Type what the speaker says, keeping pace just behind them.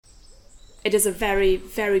It is a very,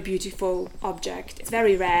 very beautiful object. It's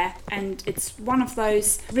very rare, and it's one of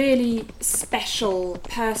those really special,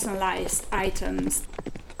 personalised items.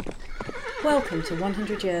 Welcome to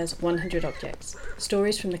 100 Years, 100 Objects,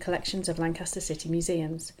 stories from the collections of Lancaster City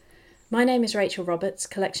Museums. My name is Rachel Roberts,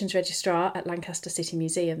 Collections Registrar at Lancaster City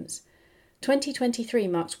Museums. 2023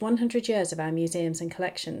 marks 100 years of our museums and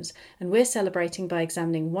collections, and we're celebrating by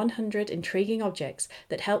examining 100 intriguing objects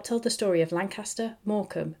that help tell the story of Lancaster,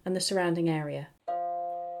 Morecambe and the surrounding area.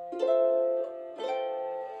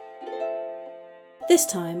 This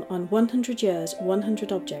time on 100 Years,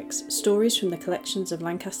 100 Objects, stories from the collections of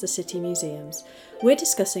Lancaster City Museums, we're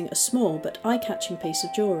discussing a small but eye-catching piece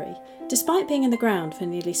of jewellery. Despite being in the ground for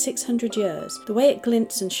nearly 600 years, the way it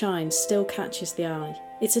glints and shines still catches the eye.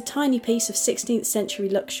 It's a tiny piece of 16th century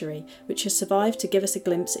luxury which has survived to give us a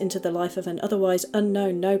glimpse into the life of an otherwise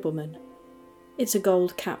unknown nobleman. It's a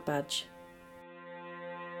gold cap badge.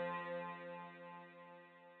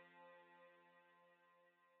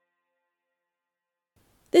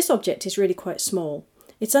 This object is really quite small.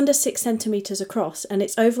 It's under 6 centimetres across and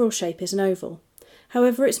its overall shape is an oval.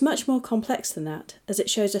 However, it's much more complex than that, as it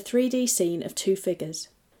shows a 3D scene of two figures.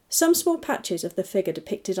 Some small patches of the figure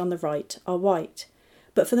depicted on the right are white,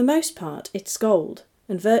 but for the most part it's gold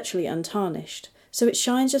and virtually untarnished, so it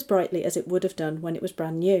shines as brightly as it would have done when it was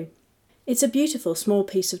brand new. It's a beautiful small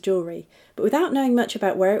piece of jewellery, but without knowing much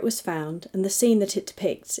about where it was found and the scene that it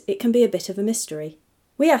depicts, it can be a bit of a mystery.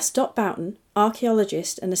 We asked Dot Boughton,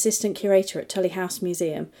 archaeologist and assistant curator at Tully House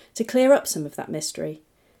Museum, to clear up some of that mystery.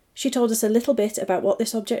 She told us a little bit about what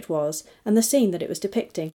this object was and the scene that it was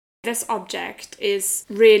depicting. This object is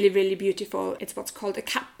really, really beautiful. It's what's called a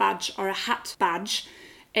cap badge or a hat badge.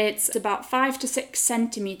 It's about 5 to 6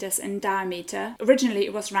 centimetres in diameter. Originally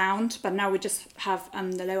it was round, but now we just have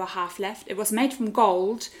the lower half left. It was made from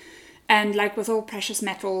gold, and like with all precious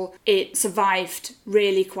metal, it survived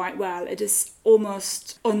really quite well. It is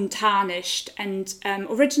almost untarnished, and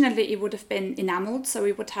originally it would have been enamelled, so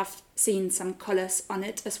we would have seen some colours on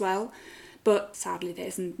it as well. But sadly there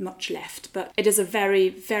isn't much left. But it is a very,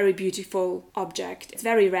 very beautiful object. It's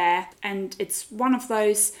very rare, and it's one of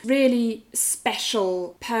those really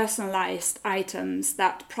special, personalised items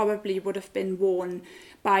that probably would have been worn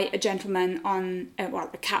by a gentleman on, a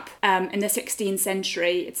cap in the 16th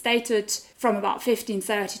century. It's dated from about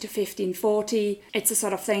 1530 to 1540. It's a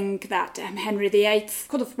sort of thing that Henry VIII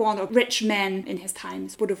could have worn, or rich men in his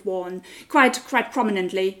times would have worn quite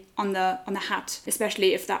prominently on the hat,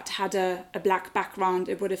 especially if that had a black background.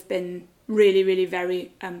 It would have been really, really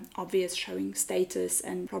very obvious, showing status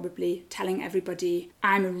and probably telling everybody,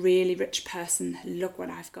 I'm a really rich person, look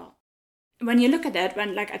what I've got. When you look at it,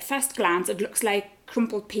 at first glance, it looks like a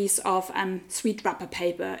crumpled piece of sweet wrapper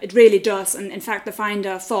paper. It really does, and in fact the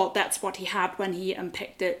finder thought that's what he had when he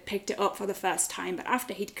picked it up for the first time. But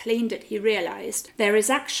after he'd cleaned it, he realised there is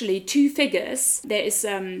actually two figures. There is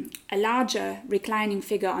a larger reclining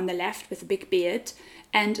figure on the left with a big beard,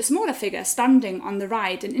 and a smaller figure standing on the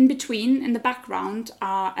right, and in between, in the background,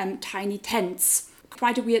 are tiny tents.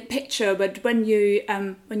 Quite a weird picture, but when you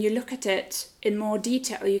look at it in more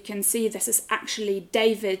detail, you can see this is actually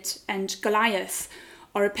David and Goliath,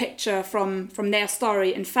 or a picture from their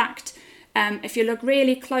story. In fact, if you look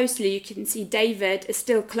really closely, you can see David is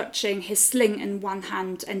still clutching his sling in one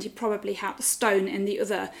hand, and he probably had a stone in the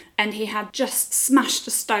other, and he had just smashed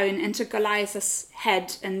a stone into Goliath's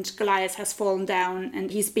head, and Goliath has fallen down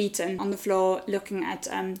and he's beaten on the floor, looking at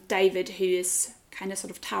David, who is kind of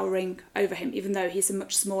sort of towering over him, even though he's a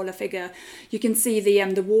much smaller figure. You can see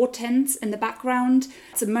the war tents in the background.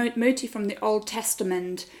 It's a motif from the Old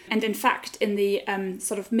Testament, and in fact in the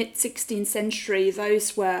sort of mid-16th century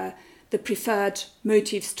those were the preferred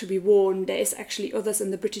motifs to be worn. There is actually others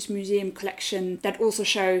in the British Museum collection that also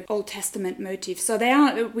show Old Testament motifs. So they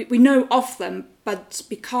are, we know of them, but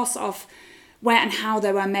because of where and how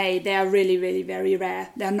they were made, they are really, really very rare.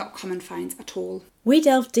 They are not common finds at all. We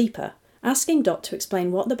delved deeper, asking Dot to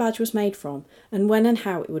explain what the badge was made from and when and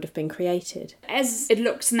how it would have been created. As it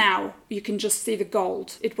looks now, you can just see the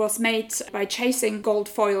gold. It was made by chasing gold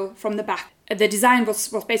foil from the back. The design was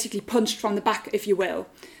basically punched from the back, if you will.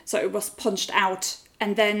 So it was punched out,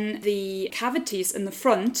 and then the cavities in the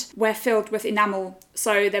front were filled with enamel.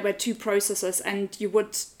 So there were two processes, and you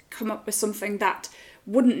would come up with something that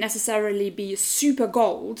wouldn't necessarily be super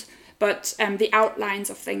gold, but the outlines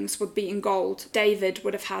of things would be in gold. David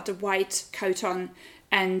would have had a white coat on,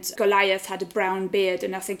 and Goliath had a brown beard,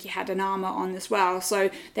 and I think he had an armour on as well. So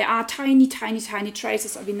there are tiny, tiny, tiny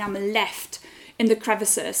traces of enamel left in the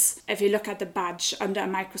crevices. If you look at the badge under a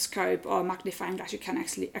microscope or a magnifying glass, you can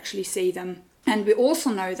actually see them. And we also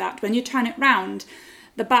know that when you turn it round,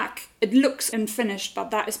 The back, it looks unfinished,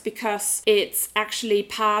 but that is because it's actually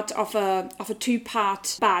part of a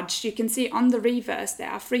two-part badge. You can see on the reverse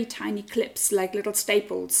there are 3 tiny clips, like little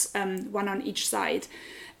staples, one on each side.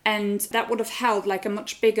 And that would have held like a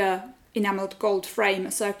much bigger enameled gold frame,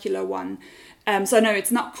 a circular one. So no,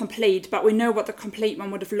 it's not complete, but we know what the complete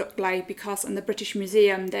one would have looked like, because in the British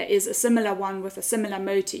Museum there is a similar one with a similar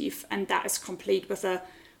motif, and that is complete with a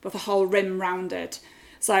whole rim round it.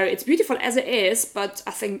 So it's beautiful as it is, but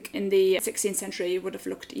I think in the 16th century it would have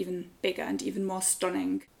looked even bigger and even more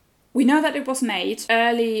stunning. We know that it was made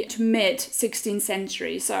early to mid 16th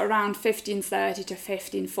century, so around 1530 to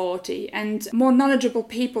 1540. And more knowledgeable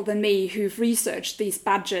people than me who've researched these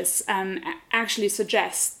badges actually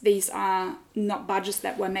suggest these are not badges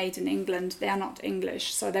that were made in England. They are not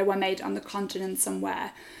English, so they were made on the continent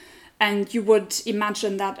somewhere. And you would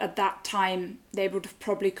imagine that at that time they would have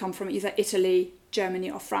probably come from either Italy, Germany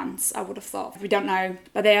or France, I would have thought. We don't know,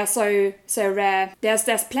 but they are so rare.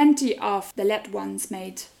 There's plenty of the lead ones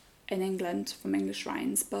made in England from English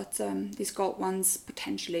shrines, but these gold ones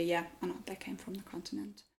potentially, are not. They came from the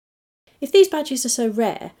continent. If these badges are so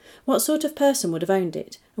rare, what sort of person would have owned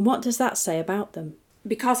it, and what does that say about them?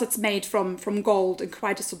 Because it's made from gold, and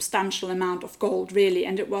quite a substantial amount of gold really,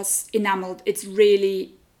 and it was enamelled, it's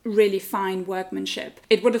really, really fine workmanship.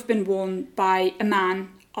 It would have been worn by a man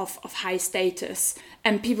of high status,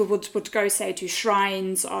 and people would go, say, to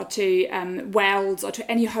shrines or to wells or to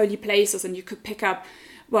any holy places, and you could pick up,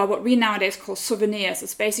 well, what we nowadays call souvenirs.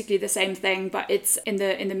 It's basically the same thing, but it's in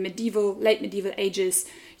the late medieval ages,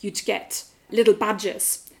 you'd get little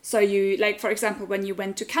badges. So you, like, for example, when you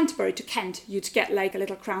went to Canterbury, to Kent, you'd get like a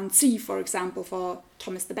little crown C, for example, for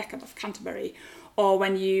Thomas the Becket of Canterbury. Or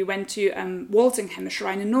when you went to Walsingham, a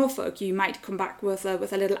shrine in Norfolk, you might come back with a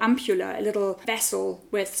little ampulla, a little vessel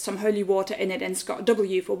with some holy water in it, and it's got a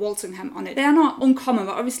W for Walsingham on it. They are not uncommon,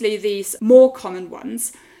 but obviously these more common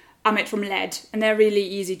ones are made from lead, and they're really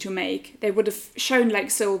easy to make. They would have shone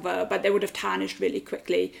like silver, but they would have tarnished really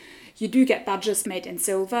quickly. You do get badges made in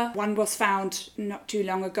silver. One was found not too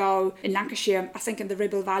long ago in Lancashire, I think in the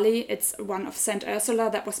Ribble Valley. It's one of St. Ursula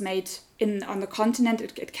that was made on the continent.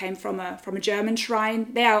 It came from a German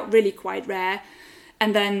shrine. They are really quite rare.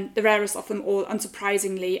 And then the rarest of them all,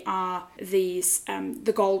 unsurprisingly, are these,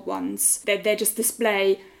 the gold ones. They just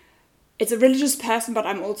display, it's a religious person, but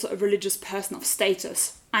I'm also a religious person of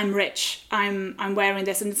status. I'm rich, I'm wearing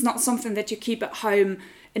this, and it's not something that you keep at home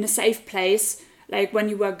in a safe place, like when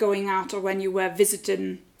you were going out or when you were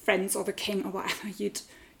visiting friends or the king or whatever.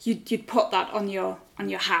 You'd put that on your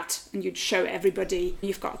hat, and you'd show everybody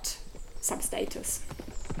you've got some status.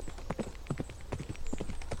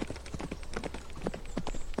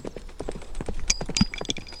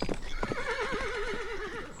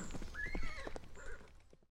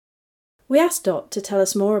 We asked Dot to tell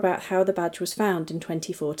us more about how the badge was found in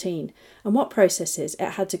 2014 and what processes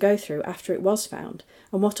it had to go through after it was found,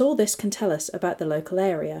 and what all this can tell us about the local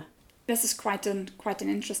area. This is quite an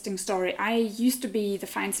interesting story. I used to be the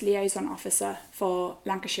Finds Liaison Officer for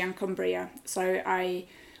Lancashire and Cumbria, so I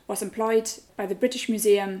was employed by the British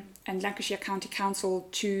Museum and Lancashire County Council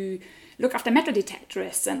to look after metal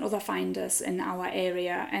detectorists and other finders in our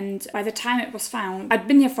area. And by the time it was found, I'd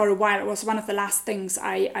been here for a while. It was one of the last things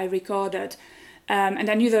I recorded.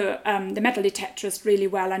 And I knew the metal detectorist really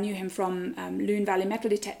well. I knew him from Loon Valley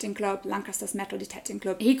Metal Detecting Club, Lancaster's Metal Detecting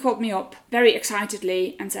Club. He called me up very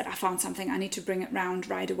excitedly and said, I found something, I need to bring it round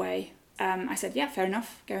right away. I said, yeah, fair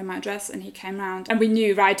enough, gave him my address, and he came round. And we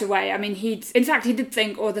knew right away. I mean, he did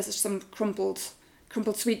think, oh, this is some crumpled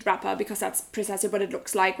sweet wrapper, because that's precisely what it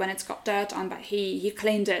looks like when it's got dirt on, but he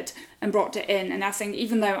cleaned it and brought it in. And I think,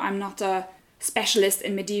 even though I'm not a specialist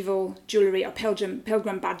in medieval jewellery or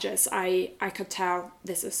pilgrim badges, I could tell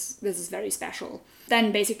this is very special.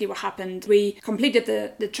 Then basically what happened, we completed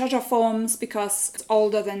the treasure forms, because it's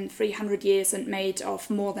older than 300 years and made of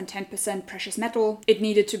more than 10% precious metal. It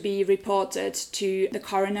needed to be reported to the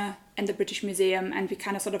coroner and the British Museum, and we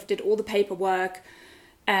kind of sort of did all the paperwork.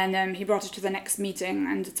 And he brought it to the next meeting,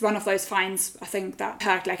 and it's one of those finds, I think, that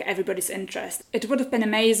perked like everybody's interest. It would have been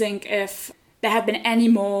amazing if there had been any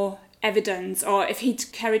more evidence, or if he'd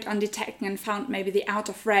carried on detecting and found maybe the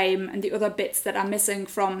outer frame and the other bits that are missing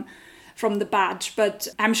from the badge. But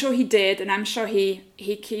I'm sure he did, and I'm sure he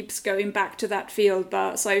keeps going back to that field.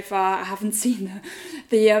 But so far, I haven't seen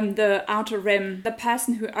the outer rim. The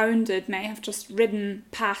person who owned it may have just ridden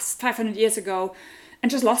past 500 years ago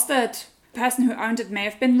and just lost it. The person who owned it may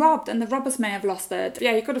have been robbed, and the robbers may have lost it.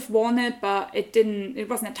 Yeah, he could have worn it, but it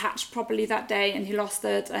wasn't attached properly that day, and he lost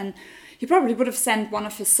it. And he probably would have sent one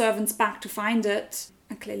of his servants back to find it.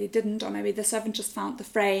 and clearly didn't, or maybe the servant just found the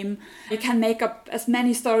frame. You can make up as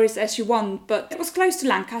many stories as you want, but it was close to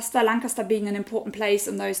Lancaster, Lancaster being an important place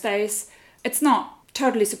in those days. It's not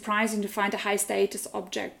totally surprising to find a high status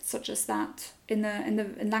object such as that in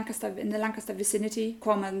the Lancaster vicinity,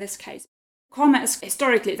 Cromer in this case. Cromer is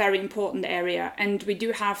historically a very important area, and we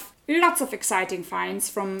do have lots of exciting finds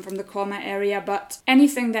from the Cromer area, but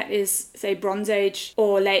anything that is, say, Bronze Age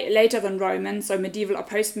or later than Roman, so medieval or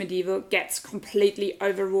post-medieval, gets completely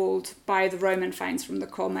overruled by the Roman finds from the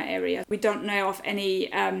Cromer area. We don't know of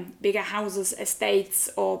any bigger houses, estates,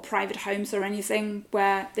 or private homes or anything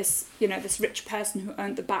where this rich person who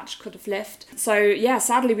owned the badge could have lived. So yeah,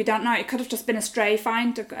 sadly we don't know. It could have just been a stray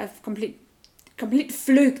find, a complete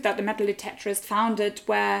fluke that the metal detectorist found it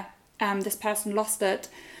where this person lost it.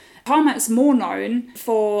 Cromer is more known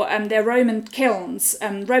for their Roman kilns.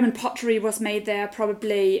 Roman pottery was made there,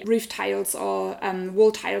 probably roof tiles or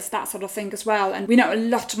wall tiles, that sort of thing as well. And we know a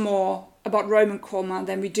lot more about Roman Cromer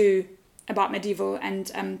than we do about medieval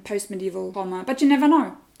and post-medieval Cromer. But you never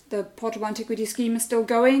know. The portable antiquity scheme is still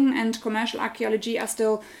going, and commercial archaeology are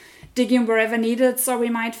still digging wherever needed, so we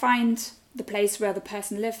might find the place where the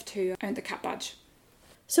person lived who owned the cap badge.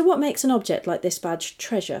 So what makes an object like this badge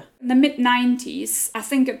treasure? In the mid-90s, I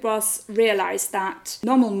think it was realised that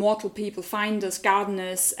normal mortal people, finders,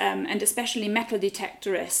 gardeners, and especially metal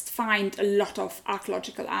detectorists, find a lot of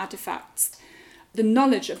archaeological artefacts. The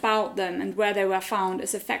knowledge about them and where they were found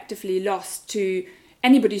is effectively lost to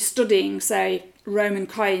anybody studying, say, Roman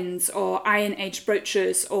coins or Iron Age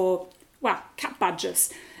brooches or, cap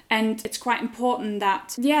badges. And it's quite important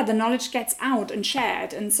that, the knowledge gets out and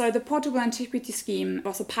shared. And so the Portable Antiquity Scheme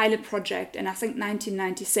was a pilot project in, I think,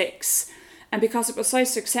 1996. And because it was so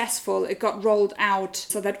successful, it got rolled out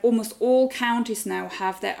so that almost all counties now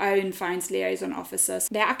have their own finds liaison officers.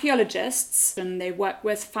 They're archaeologists and they work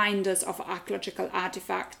with finders of archaeological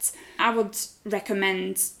artifacts. I would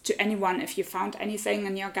recommend to anyone, if you found anything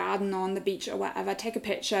in your garden or on the beach or whatever, take a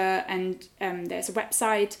picture, and there's a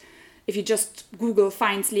website. If you just Google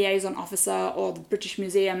Finds Liaison Officer or the British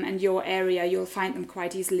Museum in your area, you'll find them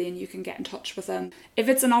quite easily and you can get in touch with them. If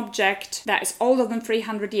it's an object that is older than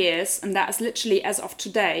 300 years, and that is literally as of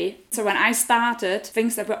today, so when I started,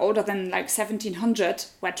 things that were older than 1700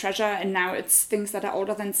 were treasure, and now it's things that are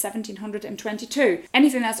older than 1722.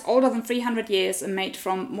 Anything that's older than 300 years and made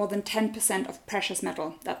from more than 10% of precious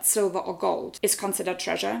metal, that's silver or gold, is considered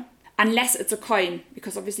treasure. Unless it's a coin,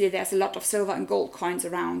 because obviously there's a lot of silver and gold coins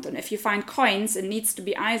around. And if you find coins, it needs to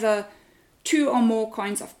be either 2 or more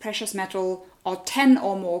coins of precious metal or 10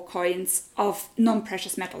 or more coins of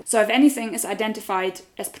non-precious metal. So if anything is identified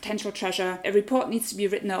as potential treasure, a report needs to be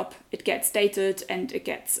written up, it gets dated and it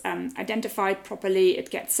gets identified properly,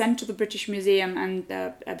 it gets sent to the British Museum, and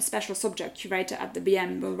the special subject curator at the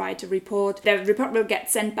BM will write a report. The report will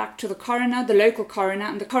get sent back to the coroner, the local coroner,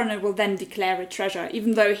 and the coroner will then declare it treasure.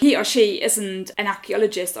 Even though he or she isn't an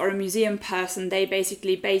archaeologist or a museum person, they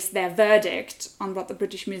basically base their verdict on what the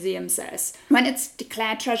British Museum says. When it's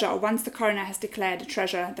declared treasure, or once the coroner has declared a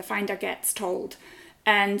treasure, the finder gets told,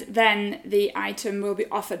 and then the item will be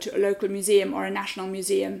offered to a local museum or a national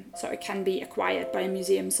museum, so it can be acquired by a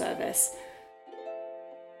museum service.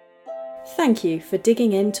 Thank you for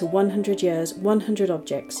digging into 100 Years, 100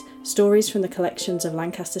 Objects, stories from the collections of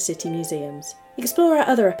Lancaster City Museums. Explore our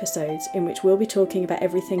other episodes, in which we'll be talking about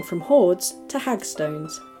everything from hoards to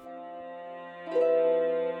hagstones.